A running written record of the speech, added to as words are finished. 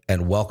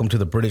and welcome to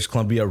the British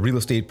Columbia Real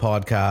Estate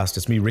Podcast.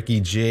 It's me,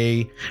 Ricky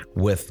J,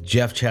 with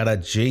Jeff Chadha,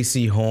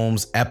 JC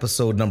Homes,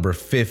 episode number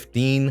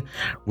 15.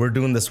 We're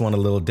doing this one a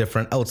little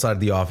different outside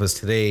the office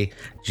today.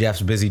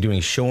 Jeff's busy doing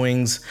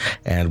showings,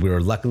 and we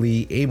were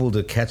luckily able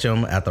to catch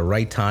him at the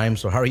right time.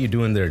 So how are you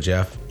doing there,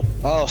 Jeff?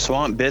 Oh,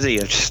 Swamp, busy.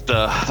 It's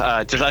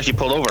just actually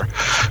pulled over,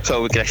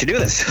 so we can actually do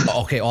this.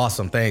 Okay,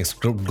 awesome. Thanks.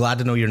 Glad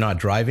to know you're not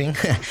driving.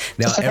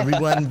 Now,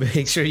 everyone,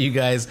 make sure you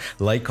guys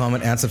like,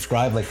 comment, and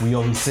subscribe like we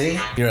always say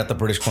here at the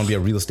British Columbia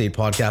Real Estate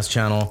Podcast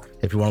channel.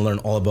 If you want to learn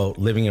all about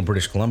living in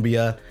British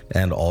Columbia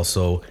and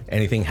also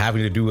anything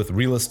having to do with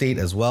real estate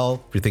as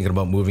well, if you're thinking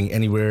about moving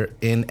anywhere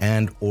in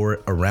and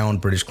or around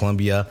British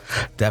Columbia,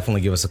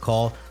 definitely give us a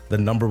call. The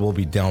number will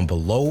be down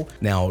below.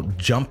 Now,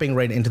 jumping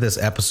right into this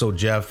episode,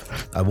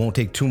 Jeff, I won't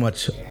take too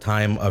much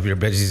time of your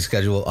busy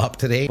schedule up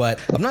today, but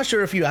I'm not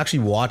sure if you actually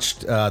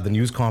watched the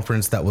news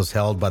conference that was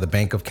held by the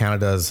Bank of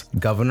Canada's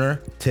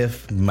Governor,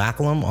 Tiff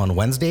Macklem, on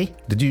Wednesday.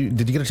 Did you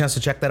get a chance to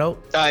check that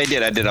out? I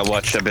did. I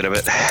watched a bit of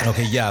it.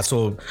 Okay, yeah.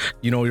 So,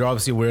 you're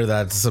obviously aware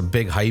that it's a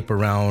big hype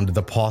around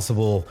the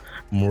possible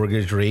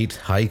mortgage rate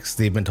hikes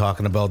they've been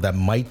talking about that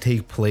might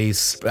take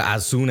place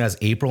as soon as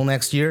April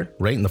next year,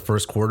 right in the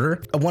first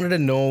quarter. I wanted to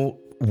know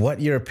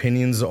what your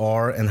opinions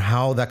are and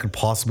how that could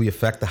possibly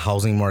affect the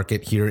housing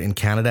market here in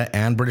Canada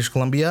and British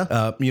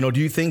Columbia.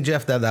 Do you think,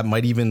 Jeff, that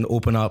might even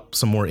open up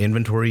some more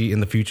inventory in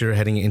the future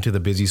heading into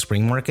the busy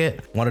spring market?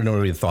 I want to know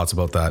your thoughts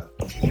about that.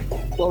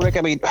 Well, Rick,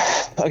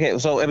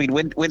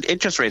 when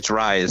interest rates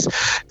rise,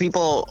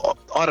 people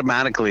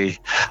automatically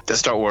just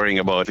start worrying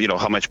about,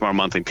 how much more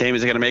monthly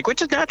payments they're going to make,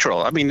 which is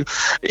natural. I mean,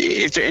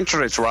 if the interest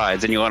rates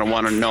rise, then you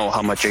want to know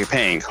how much you're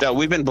paying. Now,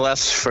 we've been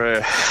blessed for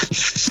a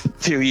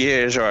few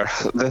years or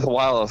a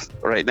while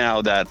right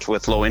now that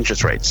with low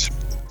interest rates.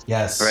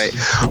 Yes. Right.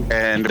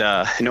 And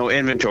no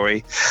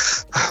inventory.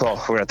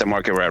 Well, we're at the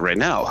market we're at right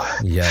now.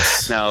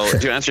 Yes. Now,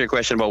 to answer your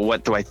question about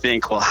what do I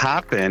think will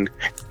happen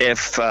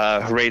if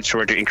rates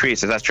were to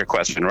increase, that's your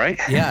question, right?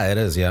 Yeah, it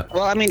is. Yeah.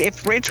 Well, I mean,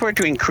 if rates were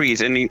to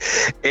increase,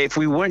 if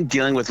we weren't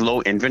dealing with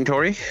low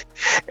inventory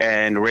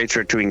and rates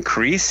were to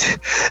increase,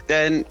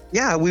 then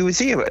yeah, we would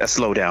see a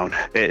slowdown.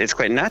 It's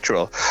quite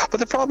natural.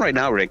 But the problem right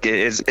now, Rick,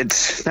 is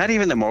it's not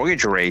even the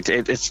mortgage rate.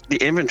 It's the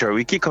inventory.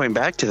 We keep coming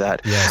back to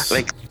that. Yes.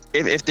 Like,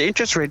 if the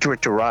interest rate were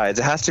to rise,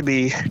 it has to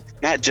be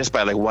not just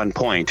by like 1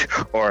 point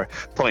or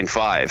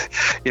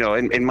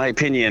 0.5. In my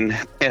opinion,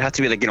 it has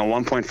to be like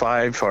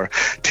 1.5 or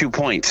 2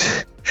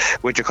 points,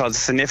 which would cause a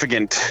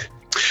significant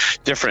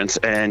difference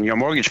in your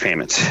mortgage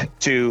payments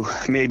to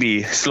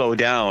maybe slow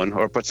down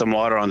or put some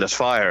water on this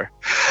fire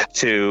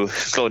to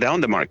slow down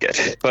the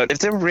market. But if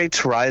the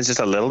rates rise just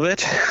a little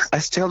bit, I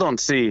still don't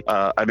see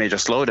a major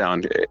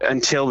slowdown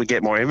until we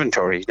get more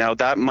inventory. Now,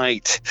 that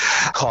might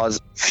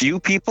cause few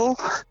people,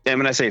 and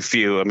when I say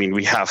few, I mean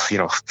we have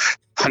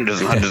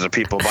hundreds and hundreds of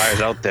people, buyers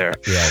out there.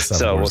 Yes,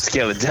 so we'll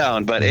scale it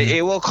down, but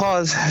it will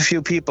cause a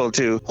few people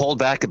to hold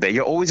back a bit.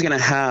 You're always going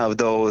to have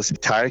those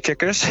tire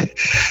kickers,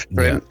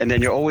 right? Yeah. And then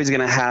you're always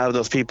going to have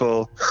those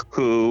people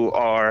who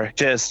are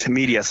just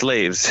media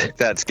slaves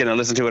that's going to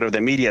listen to whatever the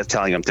media is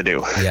telling them to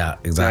do. Yeah,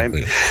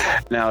 exactly.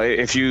 Right? Now,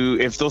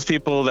 if those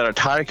people that are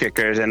tire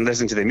kickers and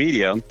listen to the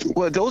media,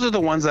 well, those are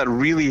the ones that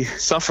really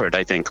suffered,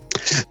 I think,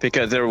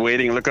 because they're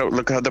waiting. Look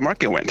how the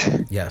market went.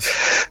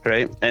 Yes.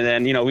 Right. And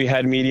then, we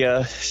had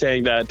media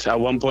saying that at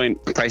one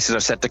point prices are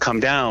set to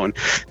come down,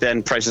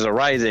 then prices are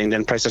rising,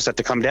 then prices are set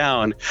to come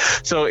down.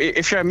 So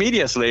if you're a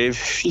media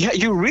slave,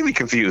 you're really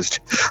confused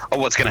of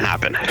what's going to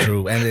happen.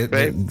 True.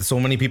 And so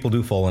many people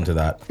do fall into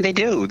that. They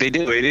do.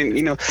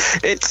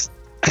 It's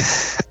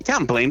I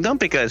can't blame them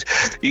because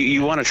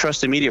you want to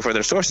trust the media for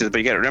their sources, but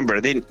you got to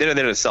remember they're there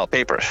to sell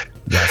papers.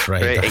 That's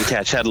right. And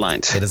catch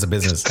headlines. It is a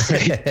business.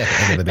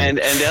 And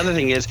the other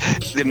thing is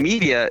the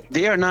media,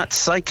 they are not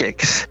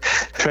psychics,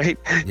 right?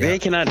 Yeah. They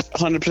cannot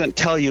 100%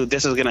 tell you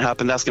this is going to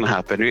happen, that's going to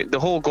happen. The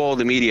whole goal of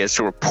the media is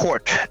to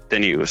report the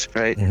news,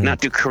 right? Mm-hmm.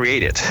 Not to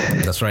create it.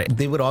 That's right.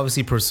 They would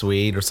obviously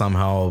persuade or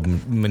somehow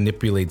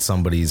manipulate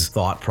somebody's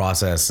thought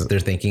process. They're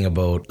thinking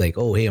about like,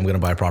 oh, hey, I'm going to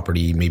buy a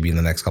property maybe in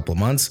the next couple of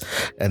months.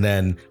 And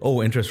then,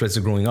 oh, interest rates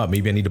are going up.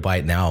 Maybe I need to buy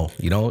it now.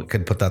 It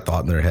could put that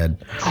thought in their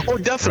head. Oh,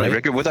 definitely,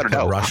 right? Rick, without a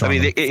doubt. I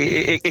mean,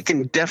 it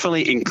can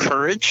definitely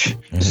encourage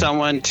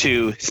someone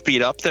to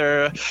speed up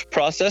their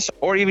process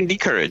or even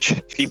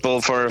discourage people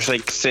for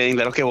saying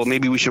that, okay, well,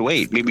 maybe we should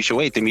wait.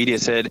 The media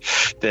said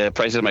the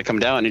prices might come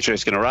down,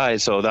 interest is going to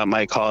rise, so that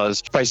might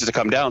cause prices to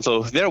come down.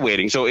 So they're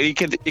waiting. So it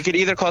could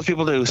either cause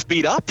people to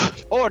speed up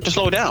or to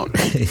slow down.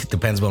 It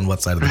depends on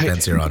what side of the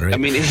fence you're on, right? I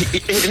mean,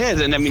 it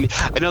is. And I mean,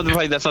 I know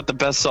probably that's not the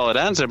best solid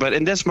answer, but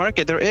in this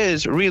market, there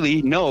is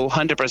really no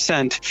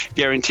 100%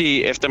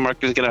 guarantee if the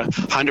market is going to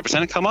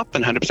 100% come up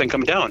and 100%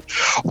 come down.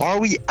 Are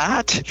we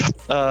at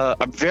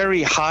a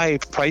very high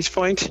price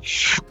point?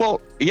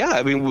 Well, yeah.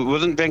 I mean,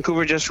 wasn't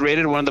Vancouver just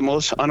rated one of the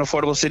most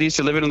unaffordable cities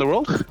to live in the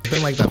world? It's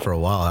been like that for a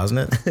while,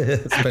 hasn't it?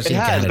 Especially it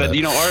has, in Canada. but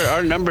you know,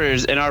 our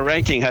numbers and our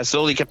ranking has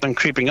slowly kept on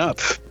creeping up.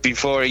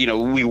 Before, you know,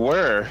 we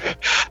were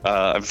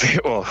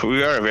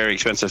we are a very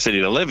expensive city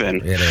to live in.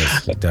 It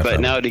is, definitely. But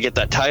now to get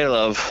that title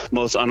of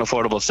most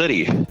unaffordable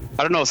city,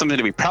 I don't know, something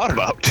to be proud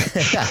about.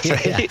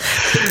 Yeah.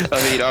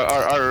 I mean,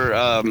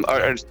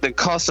 our the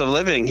cost of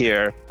living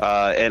here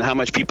and how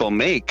much people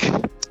make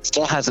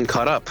still hasn't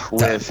caught up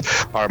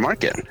with our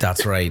market.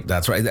 That's right. And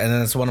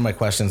that's one of my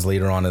questions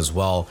later on as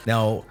well.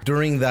 Now,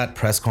 during that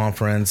press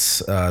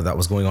conference that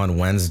was going on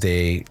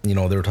Wednesday, you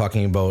know, they were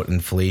talking about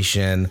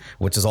inflation,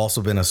 which has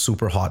also been a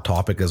super hot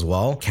topic as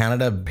well.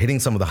 Canada hitting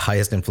some of the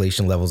highest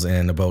inflation levels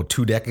in about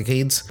 2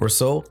 decades or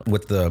so,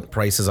 with the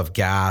prices of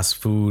gas,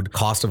 food,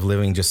 cost of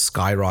living just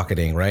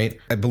skyrocketing, right?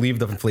 I believe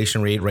the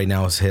inflation rate right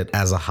now is hit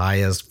as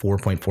high as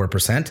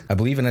 4.4%, I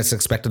believe, and it's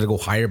expected to go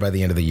higher by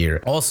the end of the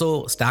year.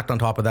 Also, stacked on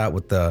top of that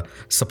with the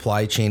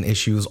supply chain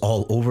issues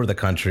all over the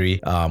country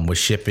with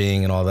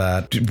shipping and all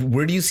that.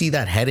 Where do you see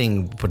that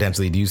heading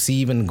potentially? Do you see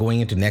even going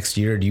into next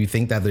year? Do you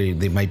think that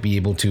they might be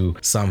able to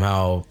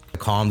somehow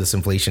calm this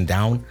inflation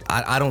down?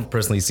 I don't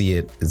personally see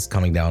it as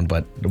coming down,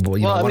 but I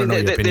want to know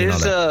your opinion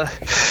on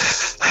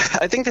that.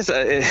 I think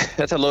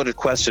that's a loaded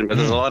question, but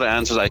there's a lot of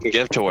answers I can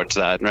give towards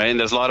that, right? And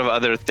there's a lot of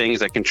other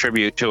things that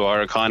contribute to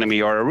our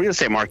economy or our real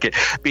estate market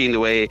being the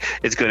way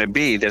it's going to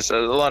be. There's a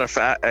lot of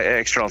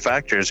external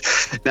factors,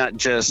 not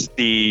just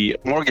the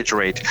mortgage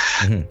rate,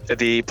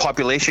 the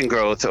population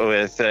growth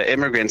with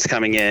immigrants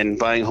coming in,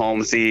 buying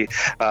homes, the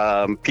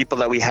people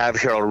that we have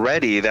here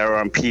already that are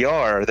on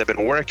PR, that have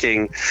been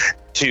working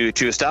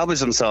to establish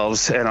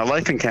themselves and our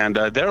life in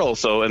Canada, they're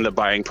also in the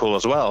buying pool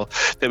as well.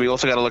 Then we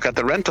also got to look at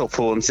the rental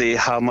pool and see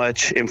how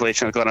much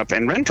inflation has gone up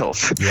in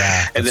rentals.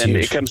 Yeah, and then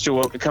huge. it comes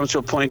to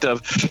a point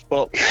of,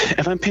 well,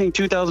 if I'm paying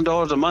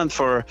 $2,000 a month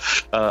for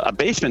a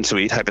basement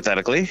suite,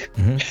 hypothetically,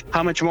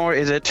 how much more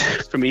is it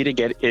for me to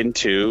get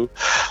into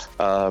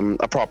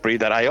a property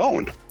that I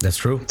own? That's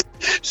true.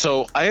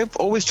 So I've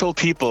always told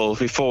people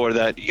before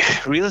that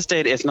real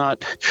estate is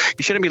not,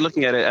 you shouldn't be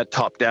looking at it at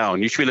top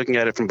down. You should be looking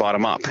at it from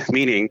bottom up,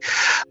 meaning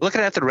look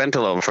at it at the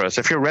rental level first.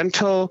 If your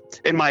rental,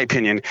 in my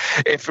opinion,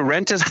 if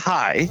rent is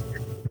high,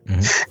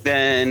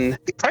 then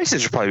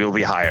prices probably will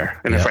be higher.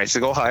 And if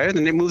prices go higher,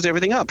 then it moves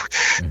everything up,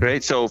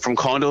 right? So from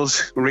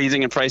condos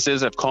raising in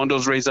prices, if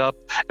condos raise up,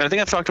 and I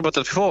think I've talked about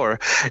this before,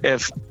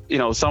 if, you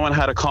know, someone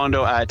had a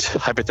condo at,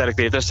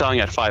 hypothetically, if they're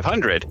selling at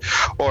 500,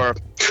 or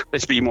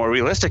let's be more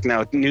realistic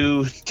now,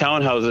 new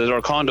townhouses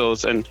or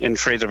condos in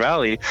Fraser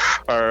Valley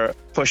are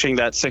pushing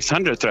that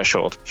 600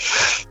 threshold.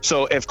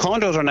 So if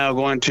condos are now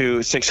going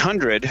to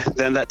 600,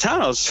 then that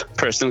townhouse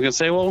person can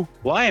say, well,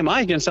 why am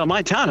I going to sell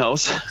my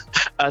townhouse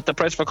at the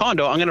price of a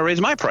condo? I'm going to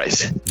raise my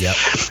price. Yep,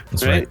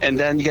 that's right. And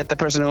then you get the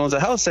person who owns a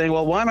house saying,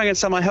 well, why am I going to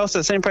sell my house at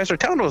the same price our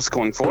townhouse is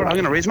going for? I'm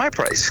going to raise my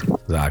price.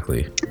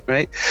 Exactly.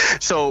 Right.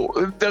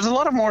 So there's a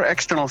lot of more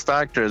external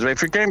factors. Right?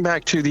 If you're getting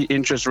back to the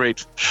interest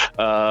rate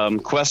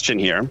question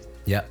here,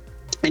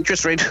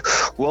 interest rate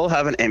will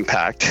have an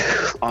impact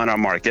on our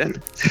market.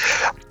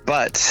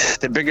 But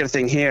the bigger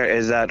thing here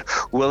is that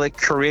will it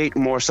create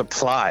more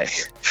supply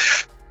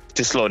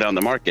to slow down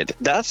the market?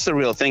 That's the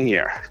real thing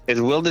here, is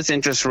will this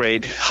interest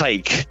rate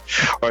hike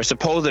or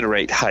supposed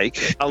rate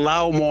hike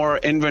allow more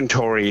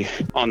inventory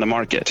on the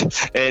market?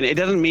 And it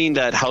doesn't mean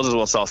that houses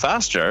will sell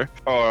faster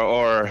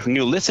or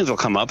new listings will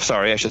come up.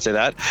 Sorry, I should say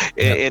that.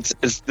 It's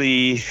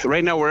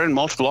right now we're in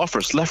multiple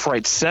offers, left,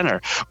 right, center.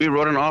 We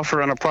wrote an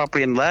offer on a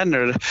property in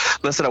Ladner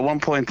listed at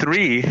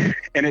 1.3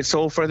 and it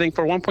sold for, I think,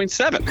 for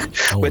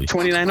 1.7 with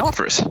 29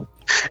 offers.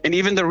 And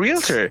even the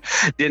realtor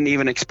didn't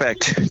even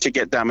expect to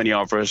get that many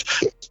offers.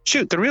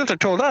 Shoot, the realtor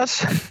told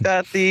us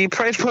that the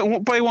price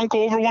probably won't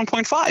go over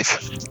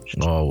 1.5.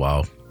 Oh,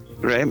 wow.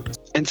 Right.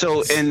 And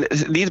so, and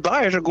these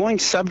buyers are going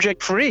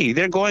subject free.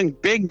 They're going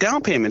big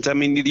down payments. I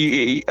mean,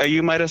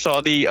 you might have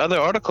saw the other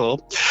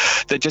article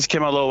that just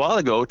came out a little while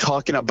ago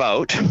talking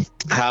about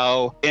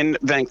how in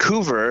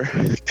Vancouver,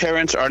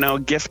 parents are now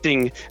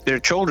gifting their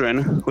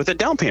children with a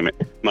down payment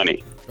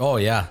money. Oh,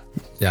 yeah.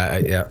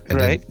 Yeah.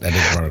 Right. I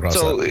did run across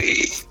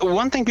that.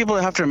 One thing people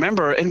have to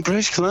remember in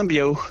British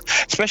Columbia,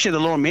 especially the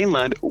Lower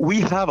Mainland, we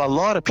have a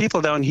lot of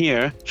people down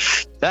here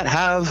that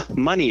have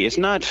money. It's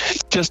not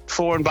just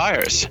foreign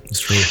buyers. It's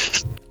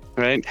true.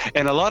 Right.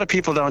 And a lot of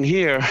people down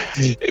here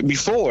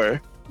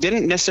before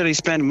didn't necessarily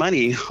spend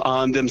money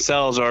on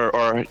themselves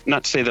or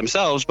not to say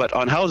themselves, but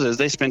on houses.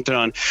 They spent it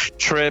on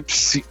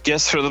trips,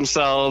 gifts for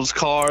themselves,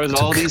 cars,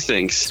 all these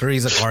things.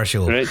 Three's a car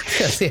show. Right.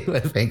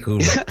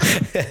 Vancouver.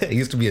 It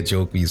used to be a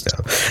joke we used to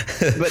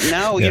have. But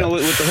now, you know,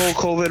 with the whole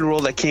COVID rule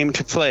that came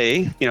to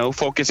play, you know,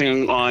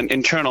 focusing on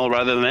internal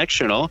rather than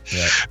external,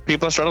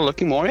 people started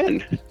looking more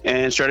in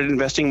and started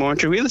investing more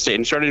into real estate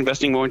and started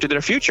investing more into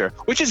their future,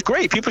 which is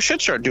great. People should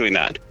start doing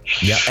that.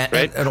 Yeah.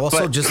 Right? And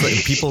also just like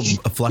people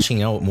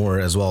flushing out more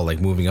as well. well,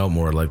 like moving out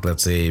more, like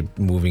let's say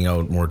moving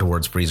out more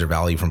towards Fraser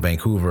Valley from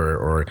Vancouver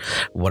or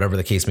whatever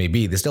the case may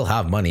be, they still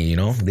have money, you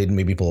know, they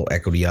maybe pull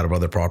equity out of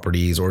other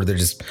properties, or they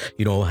just,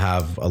 you know,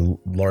 have a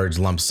large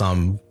lump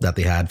sum that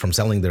they had from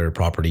selling their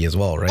property as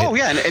well, right? Oh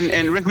yeah,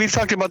 and Rick, we've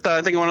talked about that,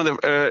 I think, in one of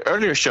the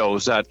earlier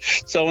shows, that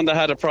someone that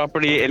had a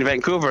property in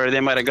Vancouver, they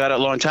might have got it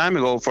a long time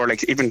ago for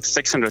like even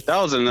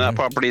 600,000, and that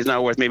property is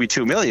now worth maybe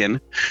 2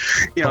 million.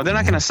 You know, they're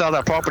not going to sell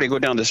that property, go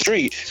down the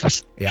street.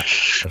 Yeah,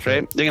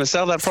 right. They're going to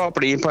sell that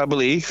property and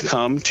probably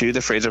come to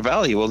the Fraser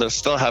Valley. Well, they'll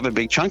still have a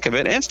big chunk of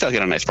it and still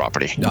get a nice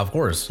property. Of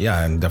course,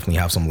 yeah, and definitely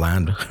have some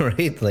land,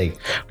 right, like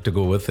to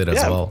go with it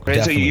as well. Right.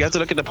 Definitely. So you have to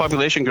look at the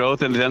population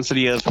growth and the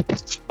density of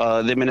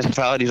the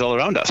municipalities all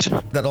around us.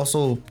 That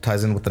also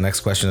ties in with the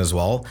next question as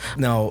well.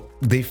 Now,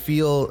 they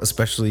feel,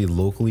 especially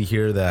locally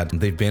here, that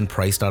they've been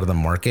priced out of the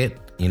market,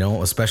 you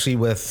know, especially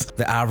with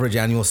the average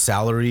annual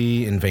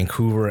salary in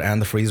Vancouver and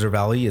the Fraser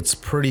Valley. It's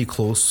pretty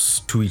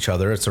close to each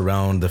other. It's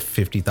around the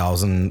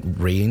 50,000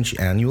 range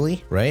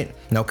annually, right?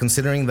 Now,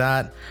 considering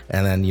that,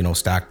 and then, you know,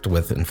 stacked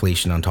with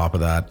inflation on top of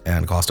that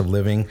and cost of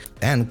living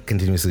and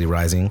continuously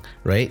rising,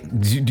 right?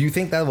 Do you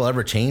think that will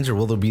ever change, or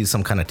will there be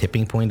some kind of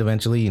tipping point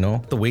eventually, you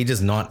know? The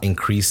wages not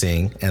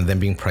increasing and then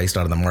being priced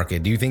out of the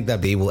market. Do you think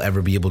that they will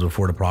ever be able to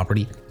afford a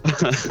property?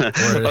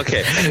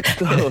 Okay.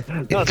 So,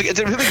 no, it's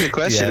a really good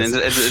question. Yes.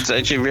 And it's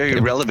actually a very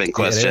relevant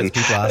question. It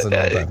is. People ask it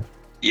all the time.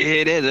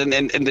 It is,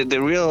 and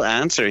the real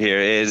answer here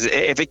is,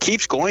 if it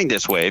keeps going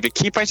this way, if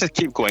the prices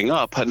keep going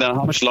up, then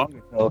how much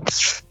longer until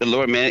the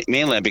Lower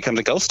Mainland becomes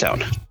a ghost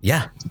town?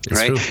 Yeah, it's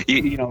right. true.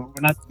 You know,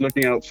 we're not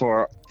looking out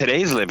for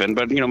today's living,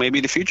 but, you know, maybe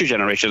the future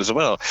generations as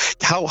well.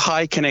 How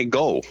high can it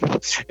go?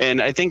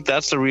 And I think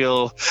that's the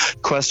real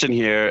question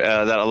here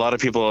that a lot of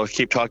people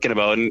keep talking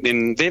about,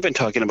 and they've been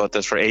talking about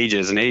this for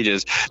ages and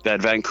ages,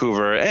 that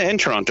Vancouver and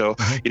Toronto,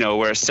 you know,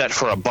 were set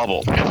for a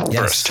bubble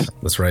burst.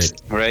 That's right.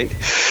 Right.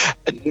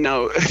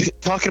 Now,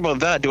 talking about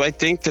that, do I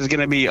think there's going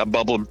to be a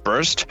bubble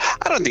burst?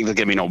 I don't think there's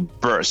going to be no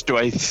burst. Do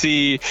I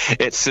see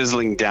it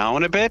sizzling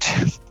down a bit?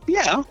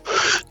 Yeah.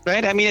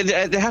 Right. I mean,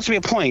 there has to be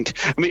a point.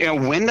 I mean, you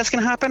know, when that's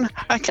going to happen,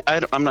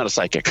 I'm not a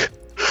psychic.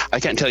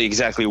 I can't tell you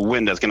exactly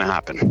when that's going to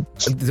happen.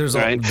 There's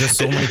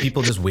so many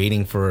people just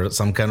waiting for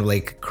some kind of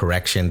like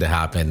correction to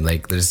happen.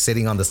 Like they're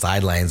sitting on the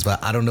sidelines,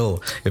 but I don't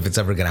know if it's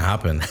ever going to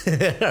happen,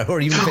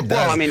 or even if it does.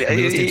 Well, I mean,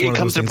 it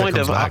comes to the point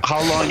of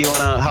how long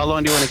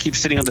do you want to keep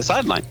sitting on the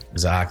sideline?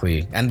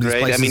 Exactly. And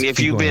right. I mean, if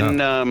you've been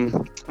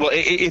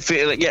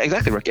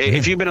exactly, Rick.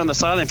 If you've been on the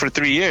sideline for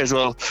 3 years,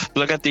 well,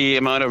 look at the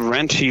amount of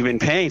rent you've been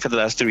paying for the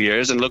last 3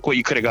 years, and look what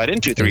you could have got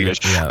into 3 years.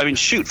 Yeah. I mean,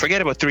 shoot,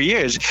 forget about 3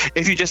 years.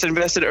 If you just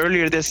invested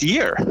earlier this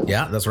year.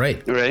 Yeah, that's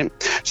right. Right.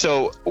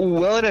 So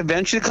will it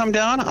eventually come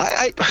down?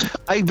 I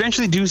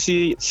eventually do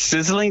see it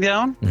sizzling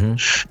down,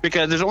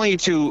 because there's only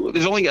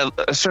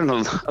a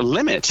certain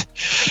limit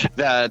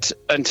that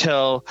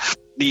until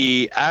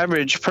the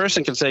average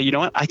person can say, you know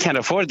what, I can't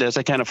afford this,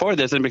 and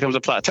it becomes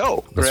a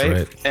plateau,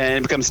 right? And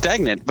it becomes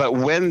stagnant. But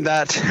when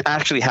that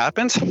actually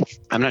happens,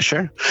 I'm not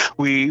sure.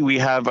 We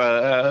have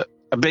a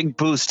big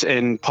boost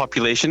in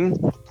population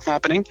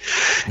happening.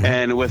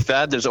 And with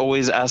that, there's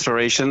always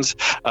aspirations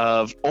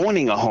of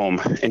owning a home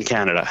in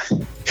Canada.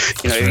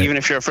 You know, even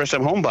if you're a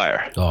first-time home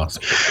buyer.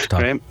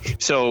 Right?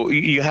 So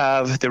you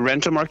have the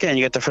rental market and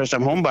you get the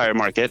first-time home buyer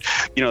market.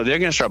 You know, they're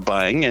going to start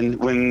buying, and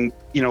when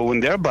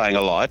they're buying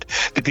a lot,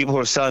 the people who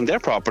are selling their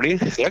property,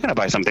 they're going to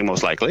buy something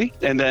most likely.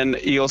 And then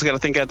you also got to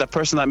think of the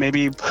person that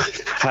maybe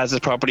has this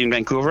property in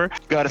Vancouver,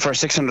 got it for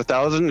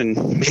 600,000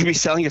 and maybe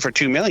selling it for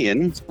 2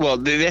 million. Well,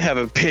 they have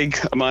a big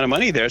amount of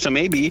money there, so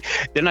maybe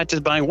they're not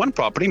just buying one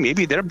property,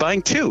 maybe they're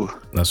buying two.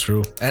 That's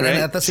true. And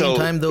at the same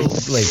time, though,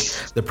 like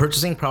the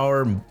purchasing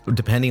power,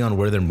 depending on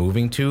where they're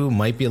moving to,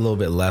 might be a little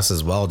bit less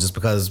as well, just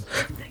because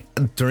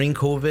during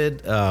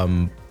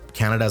COVID,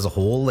 Canada as a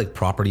whole, like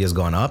property has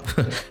gone up,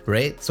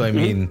 right? So I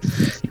mean,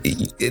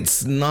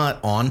 it's not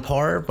on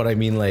par, but I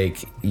mean,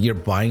 like your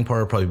buying power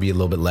will probably be a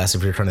little bit less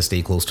if you're trying to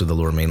stay close to the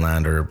Lower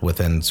Mainland or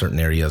within certain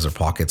areas or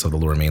pockets of the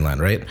Lower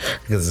Mainland, right?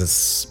 Because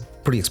it's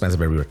pretty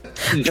expensive everywhere.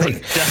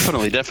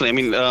 Definitely. I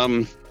mean,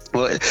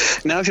 well,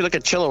 now if you look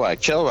at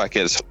Chilliwack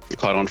is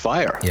caught on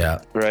fire.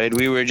 Yeah. Right.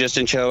 We were just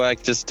in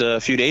Chilliwack just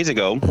a few days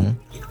ago.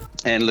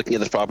 And looking at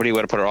this property, we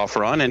had to put our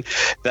offer on, and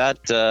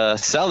that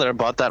seller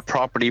bought that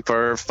property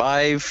for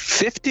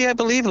 $550, I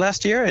believe,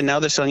 last year, and now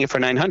they're selling it for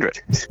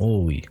 $900.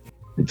 Holy.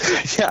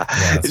 Yeah.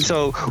 And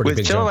so with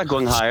Chilliwack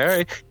going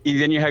higher,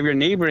 then you have your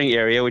neighboring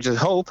area, which is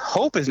Hope.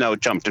 Hope is now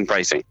jumped in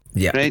pricing.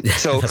 Yeah. Right.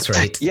 So that's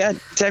right. Yeah.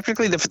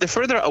 Technically, the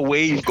further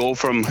away you go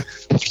from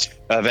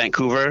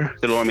Vancouver,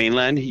 the Lower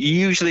Mainland,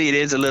 usually it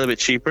is a little bit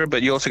cheaper,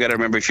 but you also got to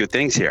remember a few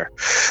things here.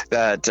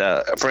 That,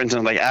 for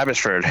instance, like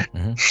Abbotsford,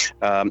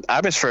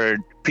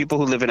 Abbotsford. People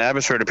who live in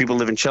Abbotsford or people who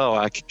live in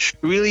Chilliwack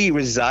really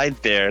reside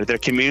there. Their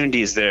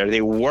community is there.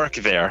 They work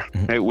there,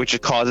 right, which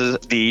causes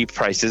the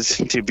prices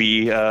to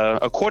be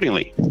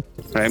accordingly.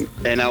 Right.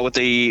 And now with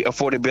the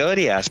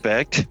affordability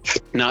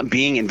aspect, not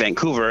being in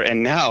Vancouver,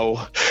 and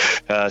now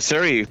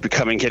Surrey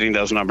hitting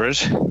those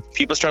numbers,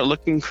 people start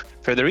looking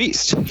further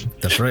east.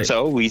 That's right.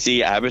 So we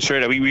see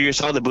Abbotsford. We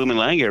saw the boom in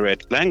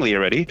Langley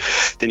already.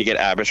 Then you get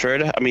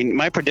Abbotsford. I mean,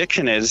 my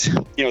prediction is,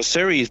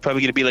 Surrey is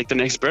probably going to be like the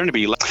next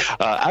Burnaby.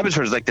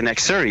 Abbotsford is like the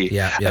next Surrey.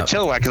 Yeah.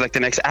 Chilliwack is like the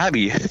next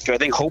Abbey. So I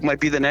think Hope might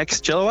be the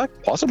next Chilliwack,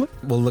 possibly.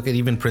 Well, look at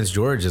even Prince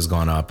George has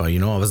gone up. I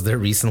was there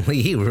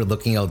recently. We were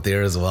looking out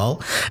there as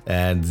well,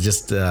 and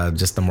just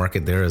the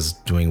market there is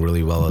doing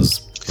really well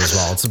as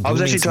well. I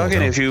was actually talking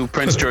to a few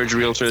Prince George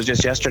realtors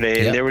just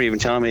yesterday, and they were even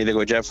telling me, they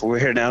go, Jeff,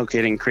 we're now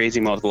getting crazy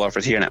multiple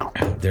offers here now.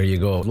 There you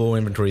go. Low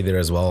inventory there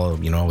as well.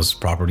 I was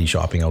property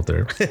shopping out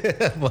there.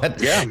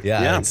 But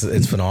yeah.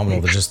 It's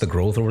phenomenal. Just the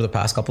growth over the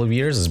past couple of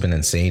years has been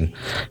insane.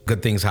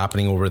 Good things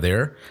happening over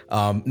there.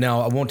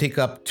 Now, I won't take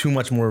up too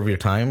much more of your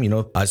time.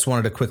 I just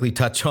wanted to quickly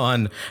touch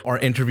on our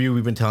interview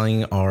we've been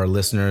telling our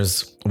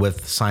listeners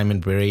with Simon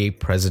Berry,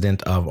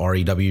 president of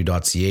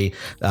REW.ca.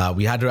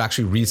 We had to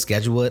actually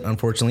reschedule it,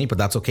 unfortunately, but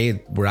that's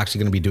okay. We're actually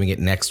going to be doing it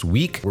next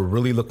week. We're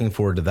really looking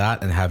forward to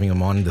that and having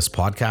him on this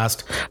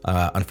podcast.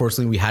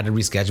 Unfortunately, we had to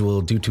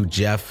reschedule due to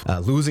Jeff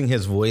losing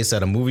his voice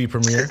at a movie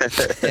premiere.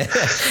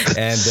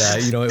 And,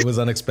 it was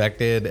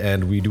unexpected,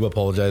 and we do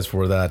apologize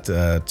for that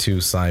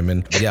to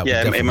Simon.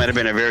 It might have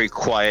been a very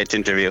quiet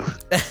interview.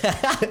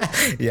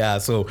 Yeah,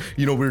 so,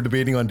 we were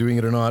debating on doing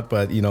it or not,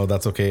 but,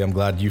 that's okay. I'm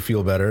glad you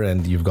feel better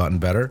and you've gotten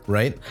better,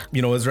 right?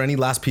 Is there any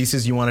last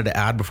pieces you wanted to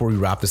add before we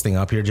wrap this thing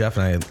up here, Jeff,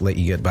 and I let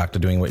you get back to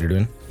doing what you're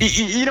doing?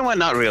 You know what?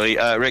 Not really,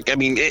 Rick. I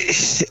mean,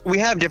 we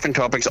have different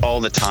topics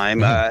all the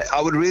time.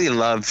 I would really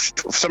love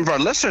some of our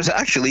listeners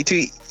actually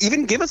to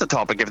even give us a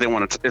topic if they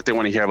want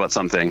to hear about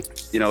something.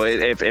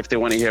 If they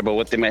want to hear about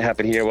what might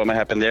happen here, what might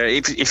happen there.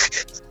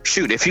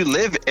 If you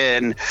live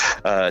in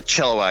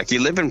Chilliwack,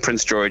 you live in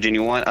Prince George, and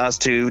you want us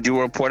to do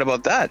a report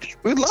about that,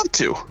 we'd love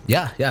to.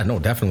 Yeah, no,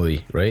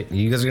 definitely, right?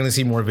 You guys are going to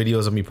see more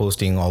videos of me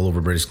posting all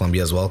over British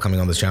Columbia as well coming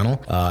on this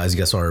channel. As you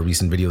guys saw our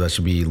recent video that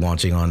should be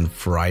launching on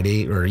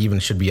Friday, or even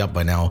should be up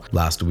by now,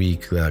 last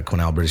week,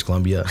 Quesnel, British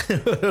Columbia.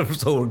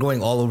 So we're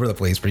going all over the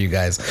place for you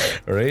guys,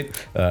 all right?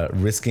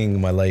 Risking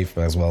my life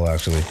as well,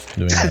 actually,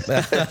 doing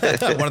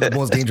that. One of the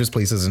most dangerous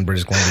places in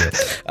British Columbia.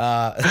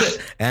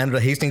 And the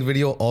Hastings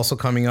video also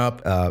coming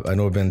up. I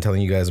know I've been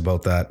telling you guys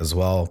about that as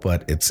well,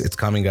 but it's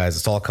coming, guys.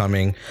 It's all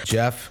coming.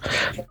 Jeff,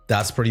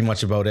 that's pretty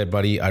much about it,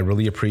 buddy. I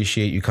really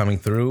appreciate you coming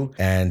through,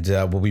 and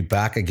we'll be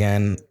back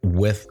again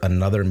with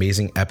another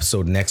amazing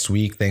episode next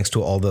week. Thanks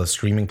to all the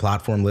streaming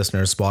platform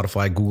listeners,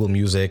 Spotify, Google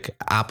Music,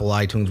 Apple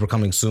iTunes. We're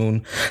coming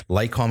soon.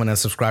 Like, comment, and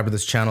subscribe to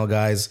this channel,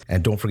 guys.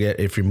 And don't forget,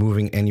 if you're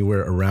moving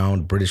anywhere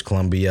around British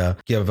Columbia,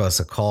 give us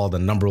a call. The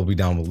number will be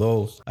down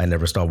below. I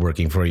never stop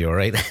working for you, all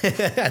right?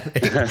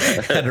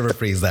 I never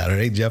phrase that, all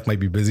right? Jeff might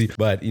be busy,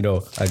 but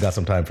I got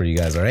some time for you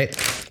guys, all right?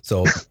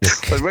 So,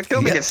 but Rick,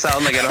 don't make it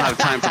sound like I don't have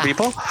time for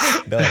people.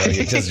 No,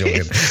 you're just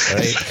joking, all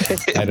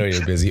right? I know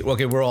you're busy.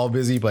 Okay, we're all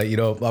busy, but I'm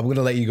going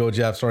to let you go,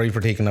 Jeff. Sorry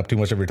for taking up too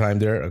much of your time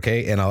there,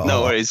 okay? And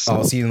no worries.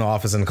 I'll see you in the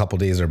office in a couple of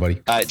days there,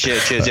 buddy. All right,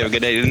 cheers. Have a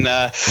good day. And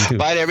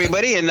bye to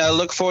everybody, and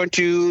look forward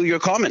to your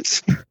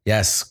comments.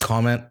 Yes,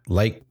 comment,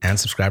 like, and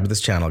subscribe to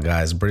this channel,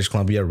 guys. British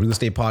Columbia Real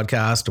Estate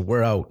Podcast.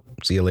 We're out.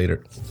 See you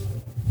later.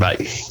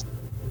 Bye.